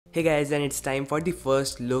Hey guys, and it's time for the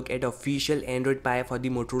first look at official Android Pie for the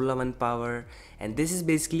Motorola One Power, and this is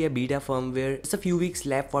basically a beta firmware. It's a few weeks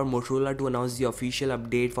left for Motorola to announce the official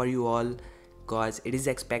update for you all, cause it is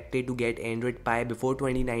expected to get Android Pie before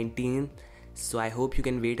 2019, so I hope you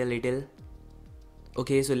can wait a little.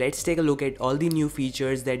 Okay, so let's take a look at all the new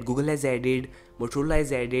features that Google has added, Motorola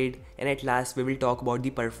has added, and at last we will talk about the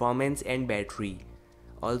performance and battery.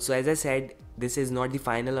 Also, as I said, this is not the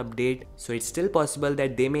final update, so it's still possible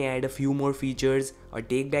that they may add a few more features or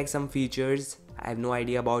take back some features. I have no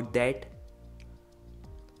idea about that.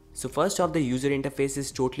 So first off, the user interface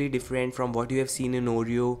is totally different from what you have seen in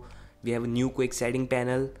Oreo. We have a new quick setting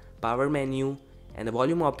panel, power menu, and the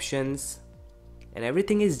volume options, and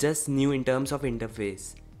everything is just new in terms of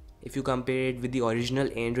interface. If you compare it with the original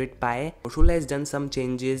Android Pie, Motorola has done some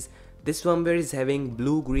changes. This firmware is having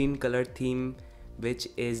blue-green color theme, which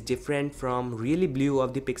is different from really blue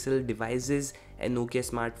of the Pixel devices and Nokia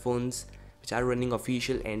smartphones which are running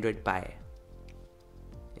official Android Pie.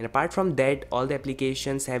 And apart from that, all the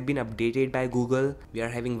applications have been updated by Google. We are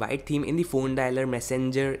having white theme in the phone dialer,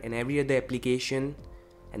 messenger, and every other application,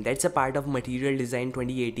 and that's a part of Material Design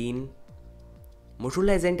 2018. Motorola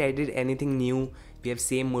hasn't added anything new. We have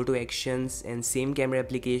same Moto actions and same camera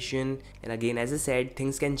application, and again, as I said,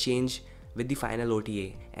 things can change with the final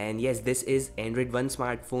OTA. And yes, this is Android One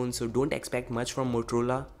smartphone, so don't expect much from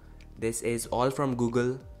Motorola. This is all from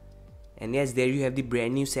Google. And yes, there you have the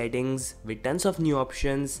brand new settings with tons of new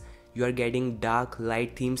options. You are getting dark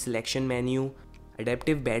light theme selection menu,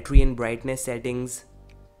 adaptive battery and brightness settings,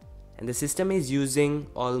 and the system is using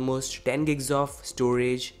almost 10 gigs of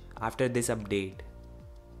storage after this update.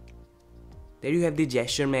 There you have the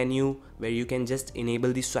gesture menu where you can just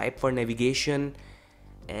enable the swipe for navigation.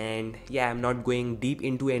 And yeah, I'm not going deep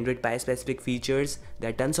into Android Pie specific features.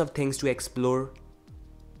 There are tons of things to explore.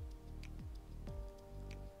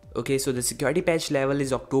 Okay, so the security patch level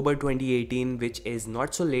is October 2018, which is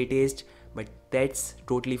not so latest, but that's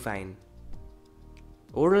totally fine.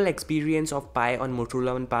 Overall experience of Pie on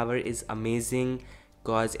Motorola One Power is amazing,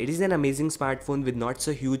 cause it is an amazing smartphone with not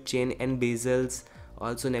so huge chain and bezels.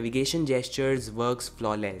 Also, navigation gestures works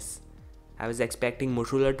flawless. I was expecting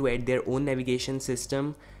Motorola to add their own navigation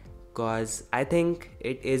system, cause I think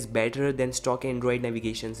it is better than stock Android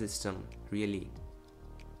navigation system, really.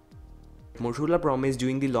 Motorola promised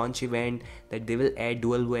during the launch event that they will add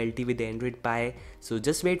dual VoLTE with Android Pie, so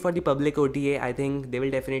just wait for the public OTA. I think they will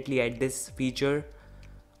definitely add this feature.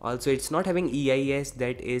 Also, it's not having EIS,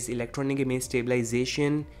 that is electronic image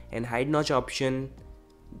stabilization, and hide notch option.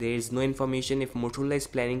 There is no information if Motorola is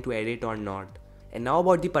planning to add it or not. And now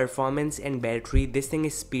about the performance and battery, this thing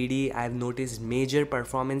is speedy. I have noticed major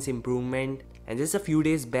performance improvement, and just a few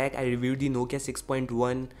days back I reviewed the Nokia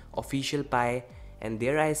 6.1 official Pie, and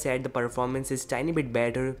there I said the performance is tiny bit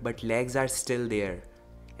better but lags are still there.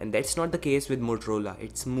 And that's not the case with Motorola.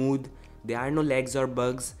 It's smooth, there are no lags or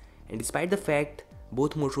bugs, and despite the fact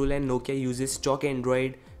both Motorola and Nokia uses stock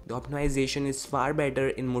Android, the optimization is far better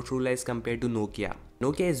in Motorola as compared to Nokia.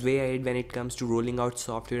 Nokia is way ahead when it comes to rolling out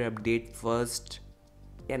software update first.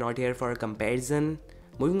 Yeah, not here for a comparison.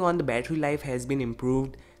 Moving on, the battery life has been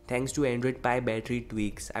improved thanks to Android Pie battery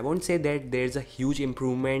tweaks. I won't say that there's a huge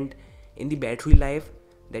improvement in the battery life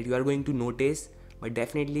that you are going to notice, but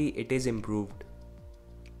definitely it is improved.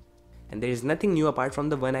 And there is nothing new apart from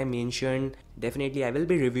the one I mentioned. Definitely I will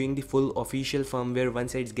be reviewing the full official firmware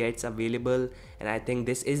once it gets available, and I think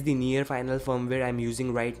this is the near final firmware I'm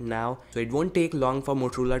using right now, so it won't take long for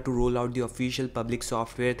Motorola to roll out the official public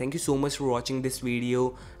software. Thank you so much for watching this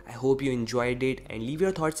video. I hope you enjoyed it, and leave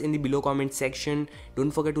your thoughts in the below comment section.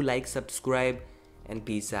 Don't forget to like, subscribe, and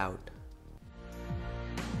peace out.